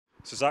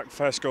So Zak,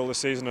 first goal this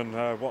season,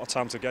 and what a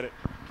time to get it.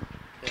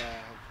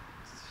 Yeah,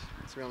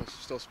 to be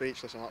honest, still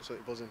speechless. I'm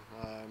absolutely buzzing.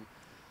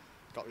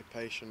 Got to be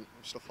patient,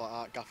 stuff like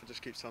that. Gaffer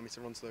just keeps telling me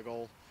to run to the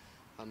goal,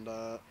 and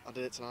I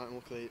did it tonight, and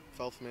luckily it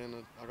fell for me,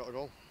 and I got a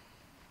goal.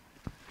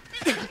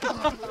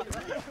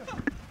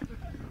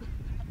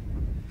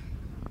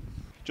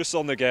 Just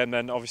on the game,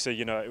 then obviously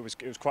it was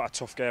quite a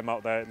tough game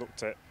out there. It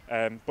looked it,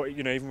 but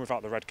even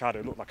without the red card,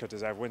 it looked like a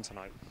deserved win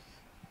tonight.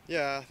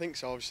 Yeah, I think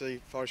so.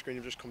 Obviously, Forest Green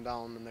have just come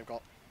down, and they've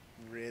got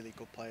really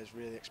good players,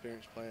 really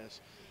experienced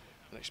players,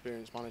 an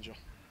experienced manager,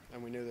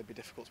 and we knew they'd be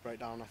difficult to break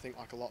down. I think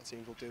like a lot of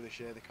teams will do this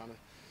year, they kind of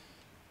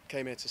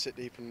came here to sit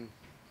deep and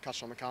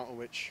catch on the counter,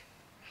 which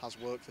has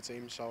worked for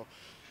teams. So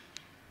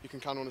you can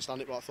kind of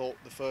understand it. But I thought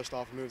the first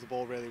half we moved the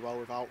ball really well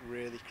without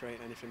really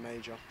creating anything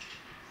major.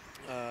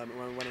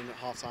 When we went in at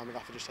half time, the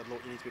gaffer just said,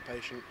 look, you need to be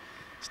patient,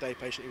 stay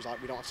patient. He was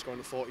like, we don't have to score in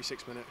the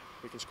 46th minute,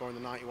 we can score in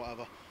the 90,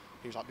 whatever.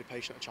 He was like, be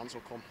patient, a chance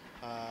will come.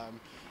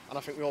 And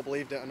I think we all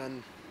believed it, and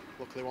then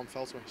luckily one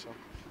fell to me. So.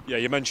 Yeah,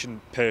 you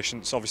mentioned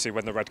patience. Obviously,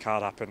 when the red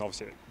card happened,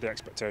 obviously the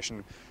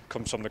expectation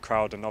comes from the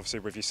crowd, and obviously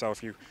with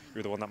yourself, you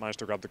were the one that managed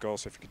to grab the goal.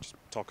 So if you could just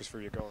talk us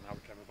through your goal and how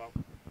it came about.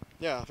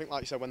 Yeah, I think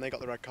like you said, when they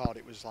got the red card,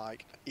 it was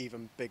like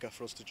even bigger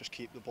for us to just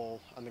keep the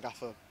ball, and the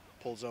gaffer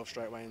pulled Zove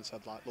straight away and said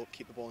like, look,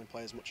 keep the ball in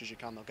play as much as you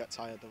can. They'll get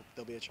tired.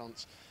 There'll be a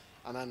chance.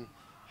 And then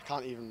I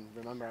can't even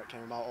remember how it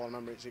came about. All I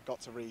remember is it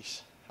got to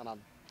Reese, and I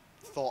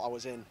thought I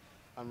was in,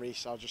 and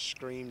Reese, I just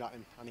screamed at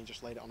him, and he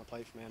just laid it on a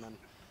play for me, and then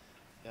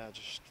yeah,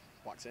 just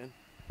whacked it in.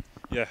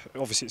 Yeah,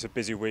 obviously it's a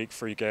busy week,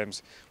 3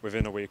 games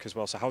within a week as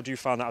well. So how do you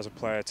find that as a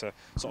player to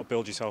sort of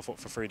build yourself up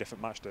for 3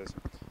 different match days?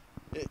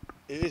 It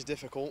is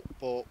difficult,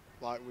 but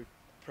like we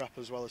prep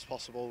as well as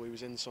possible. We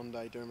was in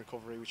Sunday doing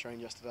recovery. We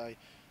trained yesterday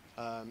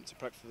to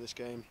prep for this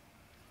game.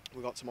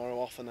 We got tomorrow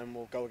off, and then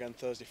we'll go again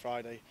Thursday,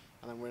 Friday,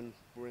 and then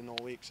we're in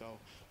all week. So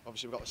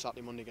obviously we've got the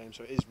Saturday, Monday game.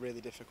 So it is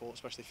really difficult,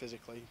 especially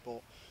physically.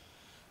 But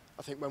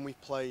I think when we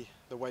play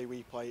the way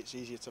we play, it's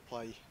easier to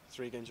play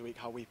 3 games a week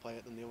how we play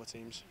it than the other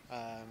teams.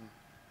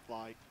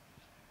 Like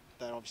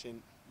they're obviously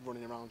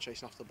running around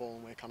chasing after the ball,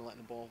 and we're kind of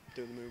letting the ball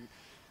do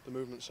the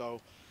movement.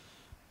 So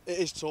it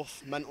is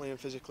tough mentally and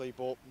physically,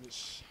 but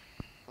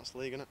that's the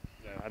league, isn't it?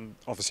 Yeah, and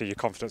obviously your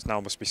confidence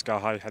now must be sky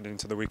high heading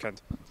into the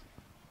weekend.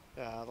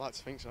 Yeah, I'd like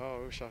to think so.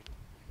 I wish I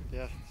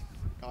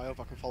hope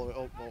I can follow it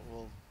up, but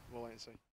we'll wait and see.